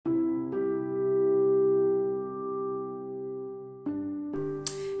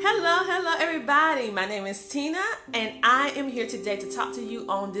Hello everybody. My name is Tina and I am here today to talk to you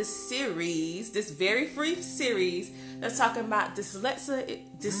on this series, this very free series that's talking about dyslexia.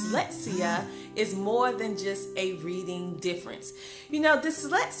 Dyslexia is more than just a reading difference. You know,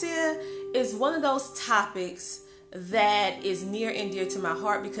 dyslexia is one of those topics that is near and dear to my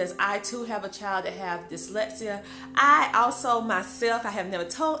heart because I too have a child that have dyslexia. I also myself, I have never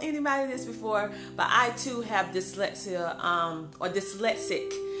told anybody this before, but I too have dyslexia or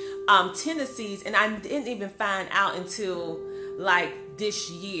dyslexic tendencies, and I didn't even find out until like this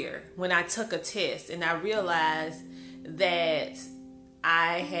year when I took a test and I realized that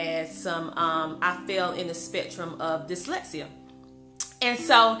I had I fell in the spectrum of dyslexia. And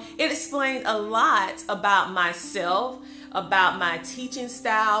so it explained a lot about myself, about my teaching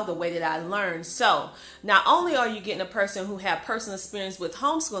style, the way that I learned. So not only are you getting a person who have personal experience with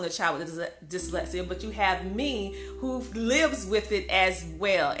homeschooling a child with dyslexia, but you have me who lives with it as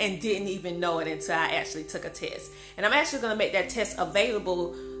well and didn't even know it until I actually took a test. And I'm actually going to make that test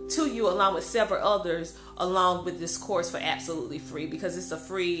available to you along with several others along with this course for absolutely free, because it's a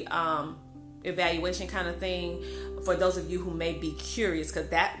free evaluation kind of thing for those of you who may be curious, because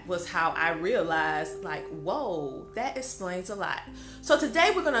that was how I realized, like, whoa, that explains a lot. So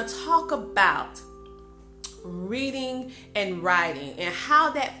today we're going to talk about reading and writing and how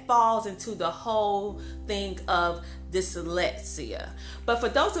that falls into the whole thing of dyslexia. But for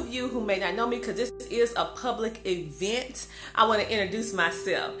those of you who may not know me, because this is a public event, I want to introduce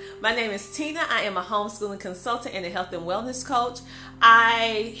myself. My name is Tina. I am a homeschooling consultant and a health and wellness coach.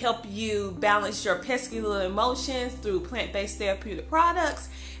 I help you balance your pesky little emotions through plant-based therapeutic products.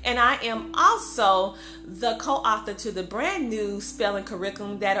 And I am also the co-author to the brand new spelling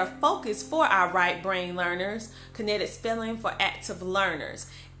curriculum that are focused for our right brain learners, kinetic spelling for active learners,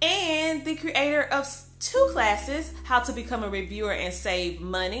 and the creator of 2 classes, how to become a reviewer and save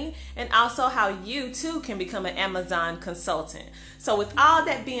money, and also how you too can become an Amazon consultant. So with all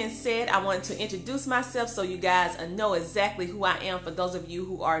that being said, I wanted to introduce myself so you guys know exactly who I am for those of you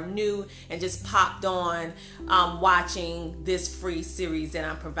who are new and just popped on watching this free series that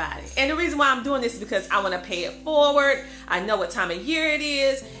I'm providing. And the reason why I'm doing this is because I want to pay it forward. I know what time of year it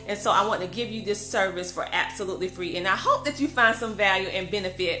is, and so I want to give you this service for absolutely free. And I hope that you find some value and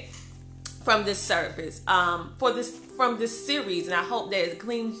benefit from this service, from this series, and I hope that it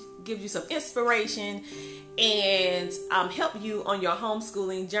gives you some inspiration and help you on your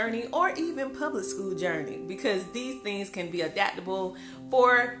homeschooling journey or even public school journey, because these things can be adaptable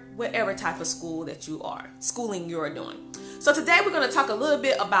for whatever type of schooling you're doing. So today we're going to talk a little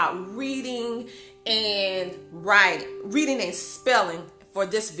bit about reading and reading and spelling for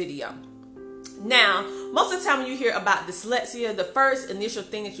this video. Now, most of the time when you hear about dyslexia, the first initial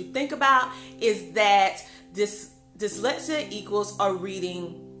thing that you think about is that dyslexia equals a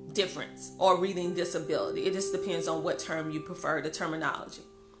reading difference or reading disability. It just depends on what term you prefer, the terminology.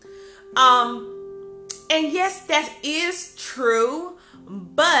 And yes, that is true,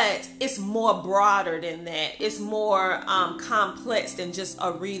 but it's more broader than that. It's more complex than just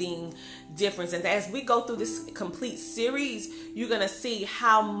a reading difference. And as we go through this complete series, you're going to see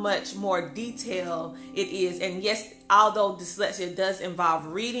how much more detail it is. And yes, although dyslexia does involve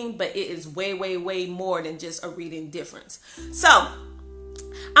reading, but it is way, way, way more than just a reading difference. So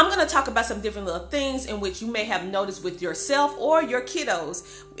I'm going to talk about some different little things in which you may have noticed with yourself or your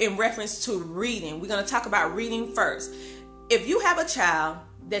kiddos in reference to reading. We're going to talk about reading first. If you have a child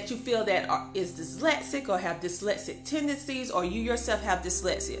that you feel that is dyslexic or have dyslexic tendencies, or you yourself have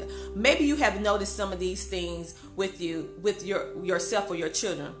dyslexia, maybe you have noticed some of these things with yourself or your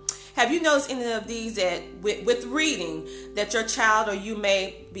children. Have you noticed any of these that with reading, that your child or you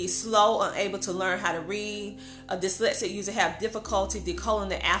may be slow, unable to learn how to read? A dyslexic user have difficulty decoding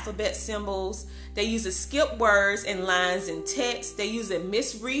the alphabet symbols. They use to skip words and lines in text. They use to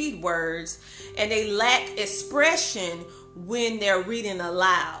misread words, and they lack expression when they're reading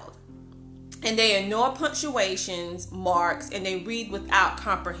aloud. And they ignore punctuations, marks, and they read without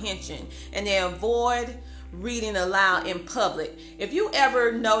comprehension, and they avoid reading aloud in public. If you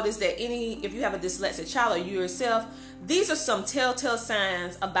ever notice that if you have a dyslexic child or you yourself, these are some telltale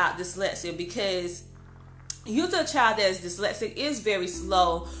signs about dyslexia, because usually a child that is dyslexic is very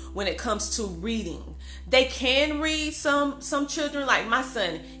slow when it comes to reading. They can read, some children, like my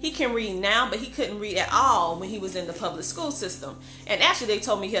son, he can read now, but he couldn't read at all when he was in the public school system. And actually they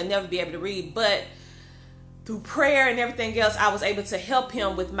told me he'll never be able to read, but through prayer and everything else, I was able to help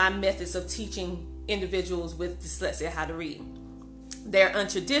him with my methods of teaching individuals with dyslexia how to read. They're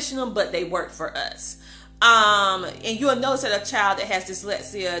untraditional, but they work for us. And you'll notice that a child that has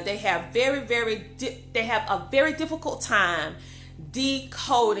dyslexia, they have a very difficult time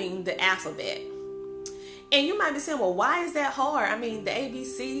decoding the alphabet. And you might be saying, well, why is that hard? I mean, the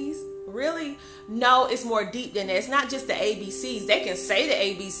ABCs, really? No, it's more deep than that. It's not just the ABCs. They can say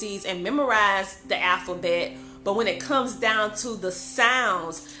the ABCs and memorize the alphabet, but when it comes down to the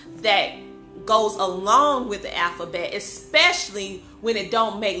sounds that goes along with the alphabet, especially when it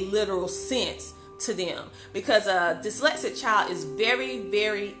don't make literal sense to them, because a dyslexic child is very,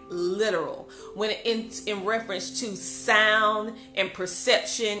 very literal when in reference to sound and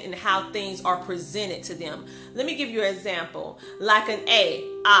perception and how things are presented to them. Let me give you an example, like an A,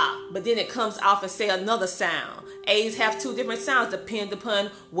 ah, but then it comes off and say another sound. A's have two different sounds depending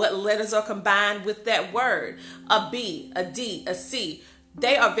upon what letters are combined with that word. A B, a D, a C.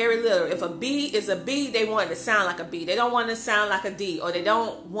 They are very literal. If a B is a B, they want it to sound like a B. They don't want it to sound like a D, or they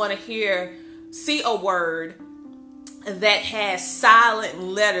don't want to see a word that has silent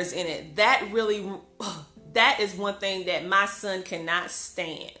letters in it. That is one thing that my son cannot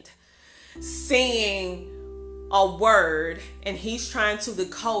stand. Seeing a word and he's trying to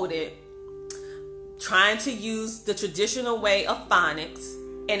decode it, trying to use the traditional way of phonics,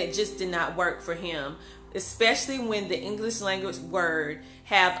 and it just did not work for him, especially when the English language word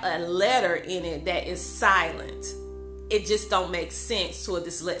have a letter in it that is silent. It just don't make sense to a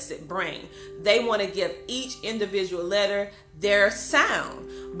dyslexic brain. They want to give each individual letter their sound,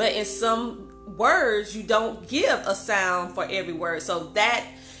 but in some words you don't give a sound for every word. So that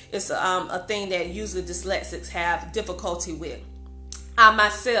is a thing that usually dyslexics have difficulty with. I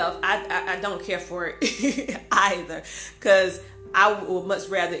myself, I don't care for it either, because I would much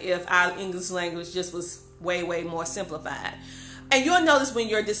rather if our English language just was way, way more simplified. And you'll notice when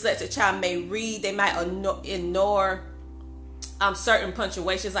your dyslexic child may read, they might ignore certain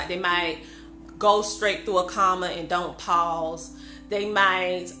punctuations, like they might go straight through a comma and don't pause. They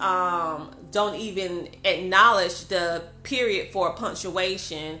might don't even acknowledge the period for a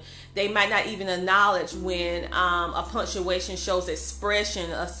punctuation. They might not even acknowledge when a punctuation shows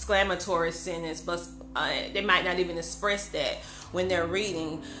expression, exclamatory sentence, but they might not even express that when they're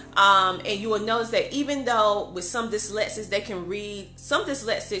reading. And you will notice that even though with some dyslexics they can read, some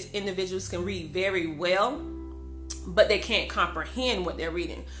dyslexic individuals can read very well, but they can't comprehend what they're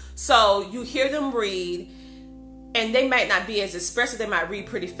reading. So you hear them read and they might not be as expressive. They might read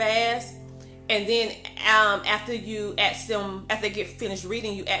pretty fast. And then after you ask them, after they get finished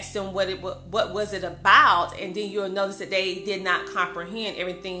reading, you ask them what was it about, and then you'll notice that they did not comprehend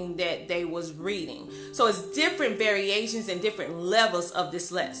everything that they was reading. So it's different variations and different levels of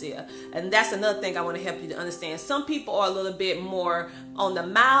dyslexia, and that's another thing I want to help you to understand. Some people are a little bit more on the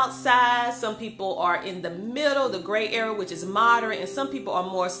mild side, some people are in the middle, the gray area, which is moderate, and some people are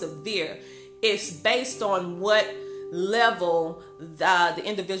more severe. It's based on what level the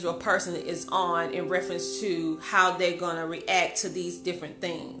individual person is on in reference to how they're going to react to these different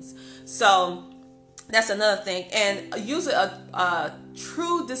things. So that's another thing. And usually a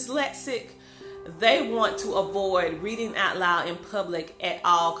true dyslexic, they want to avoid reading out loud in public at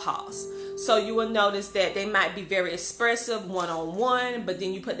all costs. So you will notice that they might be very expressive one-on-one, but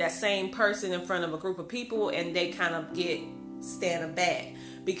then you put that same person in front of a group of people and they kind of stand aback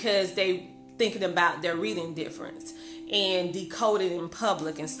because they thinking about their reading difference and decoding in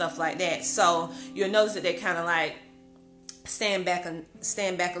public and stuff like that. So you'll notice that they kind of like stand back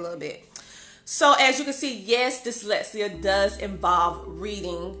a little bit. So as you can see, yes, dyslexia does involve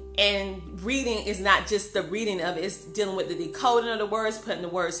reading, and reading is not just the reading of it, it's dealing with the decoding of the words, putting the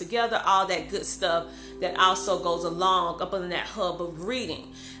words together, all that good stuff that also goes along up under that hub of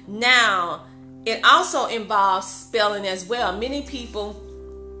reading. Now, it also involves spelling as well. Many people,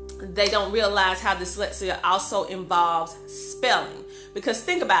 they don't realize how dyslexia also involves spelling, because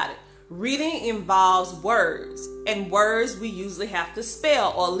think about it. Reading involves words, and words we usually have to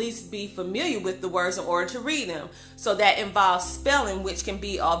spell, or at least be familiar with the words in order to read them. So that involves spelling, which can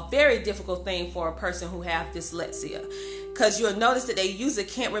be a very difficult thing for a person who have dyslexia, because you'll notice that they usually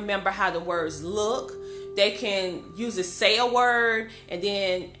can't remember how the words look. They can usually say a word and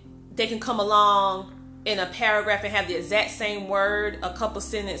then they can come along in a paragraph and have the exact same word a couple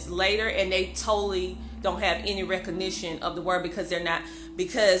sentences later, and they totally don't have any recognition of the word because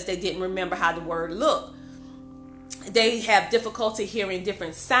they didn't remember how the word looked. They have difficulty hearing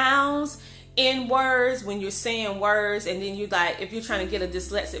different sounds in words when you're saying words, and then if you're trying to get a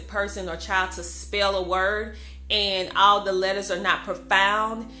dyslexic person or child to spell a word and all the letters are not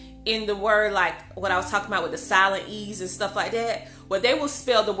profound in the word, like what I was talking about with the silent E's and stuff like that, well, they will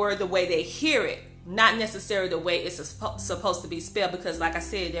spell the word the way they hear it, not necessarily the way it's supposed to be spelled, because like I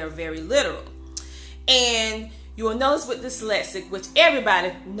said, they're very literal. And You will notice with dyslexic, which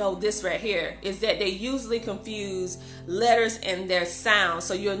everybody know this right here, is that they usually confuse letters and their sounds.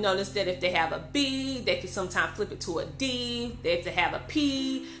 So you'll notice that if they have a B, they can sometimes flip it to a D. If they have a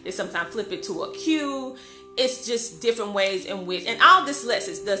P, they sometimes flip it to a Q. It's just different ways in which, and all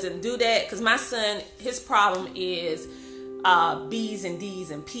dyslexics doesn't do that, because my son, his problem is B's and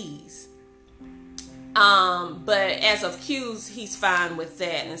D's and P's. But as of Q's, he's fine with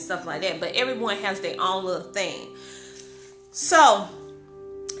that and stuff like that. But everyone has their own little thing. So,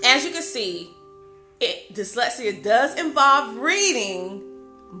 as you can see, dyslexia does involve reading,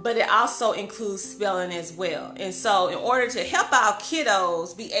 but it also includes spelling as well. And so, in order to help our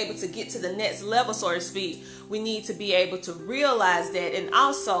kiddos be able to get to the next level, so to speak, we need to be able to realize that. And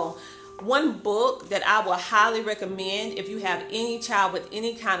also, one book that I will highly recommend if you have any child with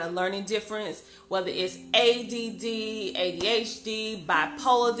any kind of learning difference, whether it's ADD, ADHD,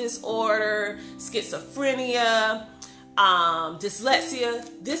 bipolar disorder, schizophrenia, dyslexia,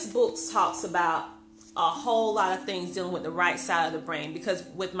 this book talks about a whole lot of things dealing with the right side of the brain. Because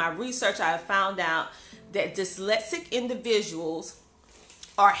with my research, I have found out that dyslexic individuals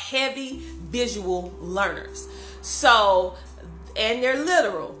are heavy visual learners. So, and they're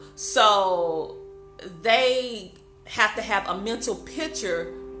literal. So they have to have a mental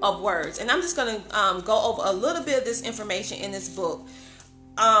picture of words. And I'm just going to go over a little bit of this information in this book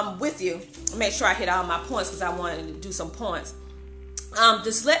with you. Make sure I hit all my points, because I wanted to do some points.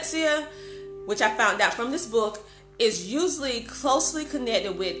 Dyslexia, which I found out from this book, is usually closely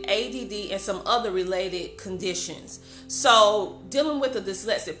connected with ADD and some other related conditions. So dealing with a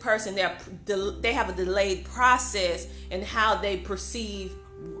dyslexic person, they have a delayed process in how they perceive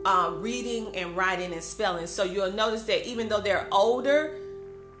reading and writing and spelling. So you'll notice that even though they're older,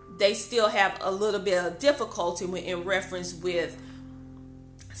 they still have a little bit of difficulty in reference with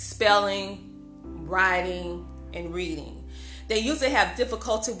spelling, writing, and reading. They usually have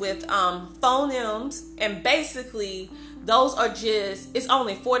difficulty with phonemes, and basically those are it's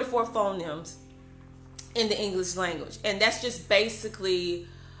only 44 phonemes in the English language. And that's just basically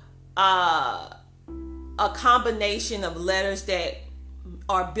a combination of letters that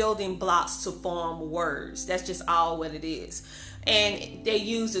are building blocks to form words. That's just all what it is. And they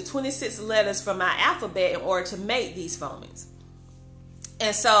use the 26 letters from our alphabet in order to make these phonemes.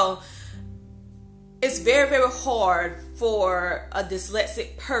 And so it's very, very hard for a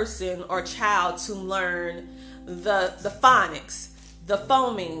dyslexic person or child to learn the phonics, the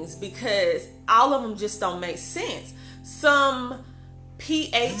phonemes, because all of them just don't make sense. Some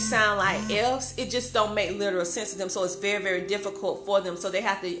PH sound like F's. It just don't make literal sense to them. So it's very, very difficult for them. So they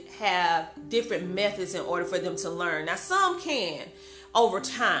have to have different methods in order for them to learn. Now, some can over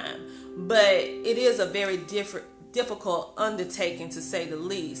time, but it is a very difficult undertaking, to say the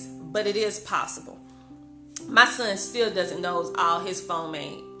least. But it is possible. My son still doesn't know all his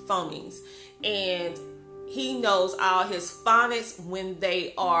phonemes, and he knows all his phonics when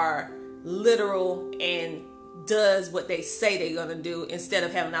they are literal and does what they say they're gonna do, instead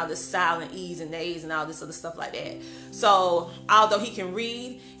of having all this silent E's and A's and all this other stuff like that. So although he can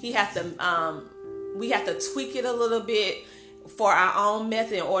read, we have to tweak it a little bit for our own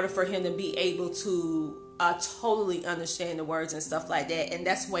method in order for him to be able to totally understand the words and stuff like that. And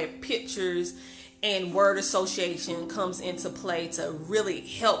that's where pictures and word association comes into play to really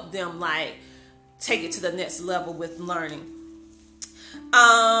help them take it to the next level with learning.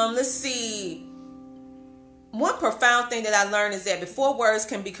 Let's see. One profound thing that I learned is that before words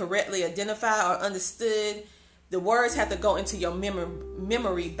can be correctly identified or understood, the words have to go into your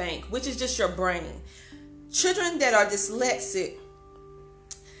memory bank, which is just your brain. Children that are dyslexic,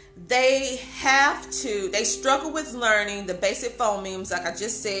 they struggle with learning the basic phonemes, like I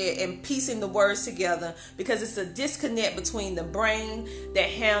just said, and piecing the words together, because it's a disconnect between the brain that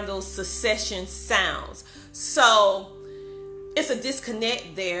handles succession sounds. So it's a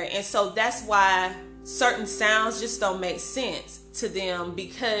disconnect there. And so that's why certain sounds just don't make sense to them,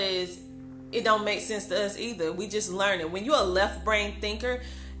 because it don't make sense to us either. We just learn it. When you're a left brain thinker,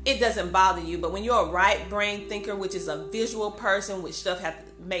 it doesn't bother you. But when you're a right brain thinker, which is a visual person, which stuff have to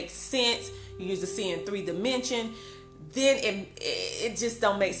make sense, you usually see in 3 dimension, then it just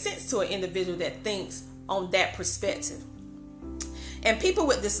don't make sense to an individual that thinks on that perspective. And people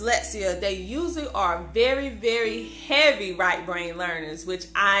with dyslexia, they usually are very, very heavy right brain learners, which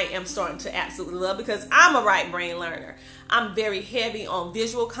I am starting to absolutely love, because I'm a right brain learner. I'm very heavy on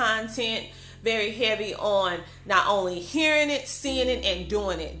visual content, very heavy on not only hearing it, seeing it, and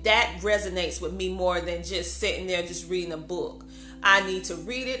doing it. That resonates with me more than just sitting there just reading a book. I need to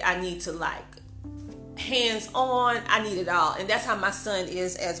read it. I need to hands on. I need it all. And that's how my son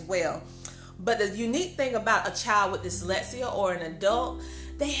is as well. But the unique thing about a child with dyslexia or an adult,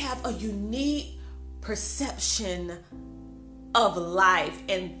 they have a unique perception of life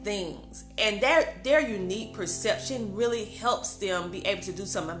and things, and their unique perception really helps them be able to do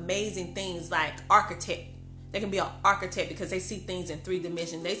some amazing things, like architect. They can be an architect because they see things in 3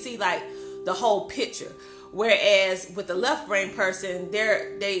 dimensions. They see like the whole picture, whereas with the left brain person,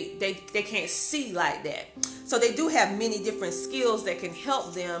 they can't see like that. So they do have many different skills that can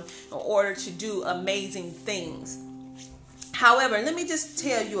help them in order to do amazing things. However, let me just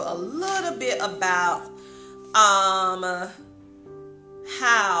tell you a little bit about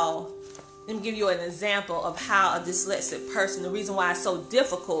let me give you an example of how a dyslexic person, the reason why it's so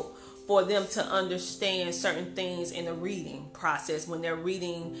difficult for them to understand certain things in the reading process when they're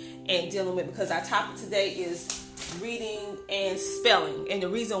reading and dealing with, because our topic today is reading and spelling. And the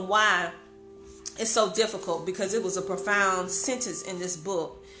reason why it's so difficult, because it was a profound sentence in this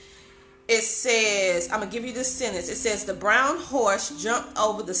book. It says, I'm going to give you this sentence. It says, the brown horse jumped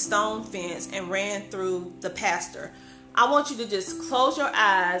over the stone fence and ran through the pasture. I want you to just close your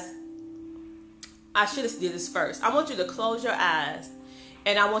eyes. I should have did this first. I want you to close your eyes,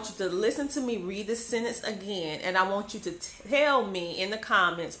 and I want you to listen to me read this sentence again, and I want you to tell me in the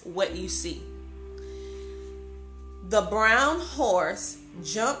comments what you see. The brown horse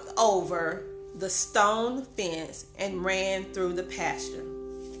jumped over the stone fence and ran through the pasture.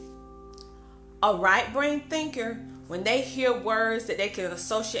 A right brain thinker, when they hear words that they can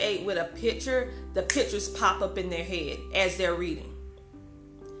associate with a picture, the pictures pop up in their head as they're reading.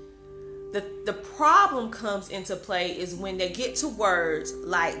 The problem comes into play is when they get to words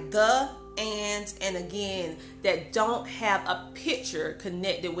like the, and again, that don't have a picture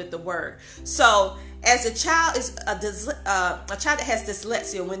connected with the word. So as a child is a child that has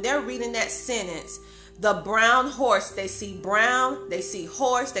dyslexia, when they're reading that sentence, the brown horse, they see brown, they see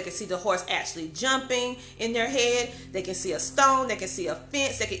horse, they can see the horse actually jumping in their head, they can see a stone, they can see a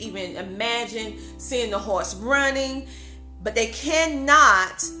fence, they can even imagine seeing the horse running, but they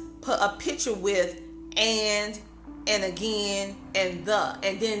cannot put a picture with and again and the,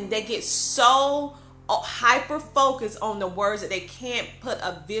 and then they get so hyper focused on the words that they can't put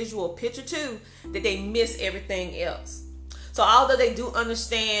a visual picture to, that they miss everything else. So although they do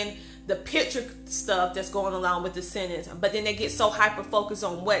understand the picture stuff that's going along with the sentence, but then they get so hyper focused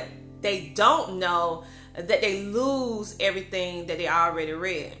on what they don't know that they lose everything that they already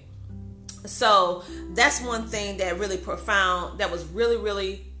read. So that's one thing that really profound, that was really,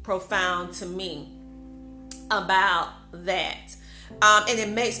 really profound to me about that. And it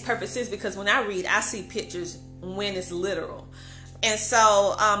makes perfect sense, because when I read, I see pictures when it's literal. And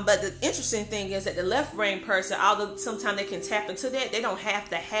so, but the interesting thing is that the left brain person, although sometimes they can tap into that, they don't have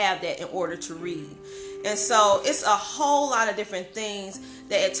to have that in order to read. And so it's a whole lot of different things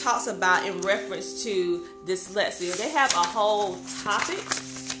that it talks about in reference to dyslexia. They have a whole topic.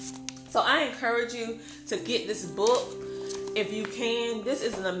 So I encourage you to get this book if you can. This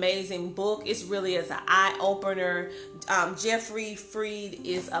is an amazing book. It's really is an eye-opener. Jeffrey Fried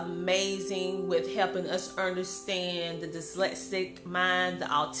is amazing with helping us understand the dyslexic mind, the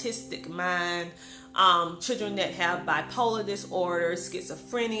autistic mind, children that have bipolar disorder,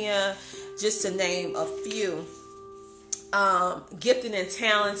 schizophrenia, just to name a few. Gifted and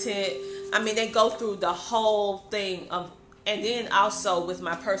talented. I mean, they go through the whole thing of. And then also with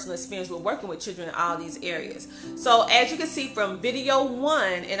my personal experience with working with children in all these areas. So as you can see from video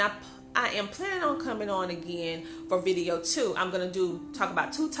 1, and I am planning on coming on again for video 2. I'm going to talk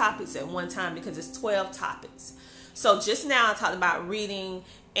about 2 topics at one time, because it's 12 topics. So just now I talked about reading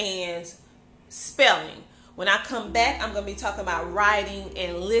and spelling. When I come back, I'm going to be talking about writing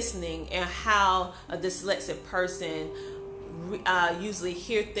and listening, and how a dyslexic person usually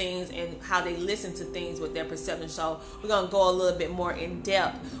hear things and how they listen to things with their perception. So we're going to go a little bit more in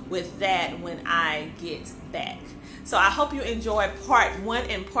depth with that when I get back. So I hope you enjoyed part 1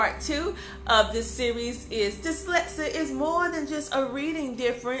 and part 2 of this series. Is dyslexia is more than just a reading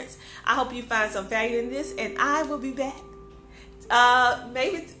difference. I hope you find some value in this, and I will be back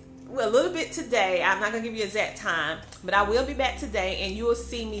maybe a little bit today. I'm not going to give you an exact time, but I will be back today, and you will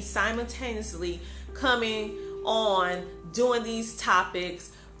see me simultaneously coming on doing these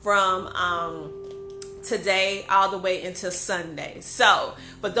topics from today all the way until Sunday. So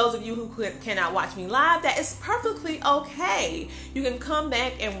for those of you who cannot watch me live, that is perfectly okay. You can come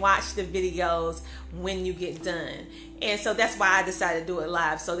back and watch the videos when you get done. And so that's why I decided to do it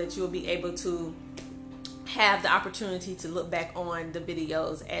live, so that you'll be able to have the opportunity to look back on the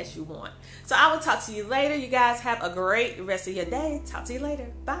videos as you want. So I will talk to you later. You guys have a great rest of your day. Talk to you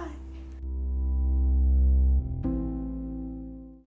later. Bye.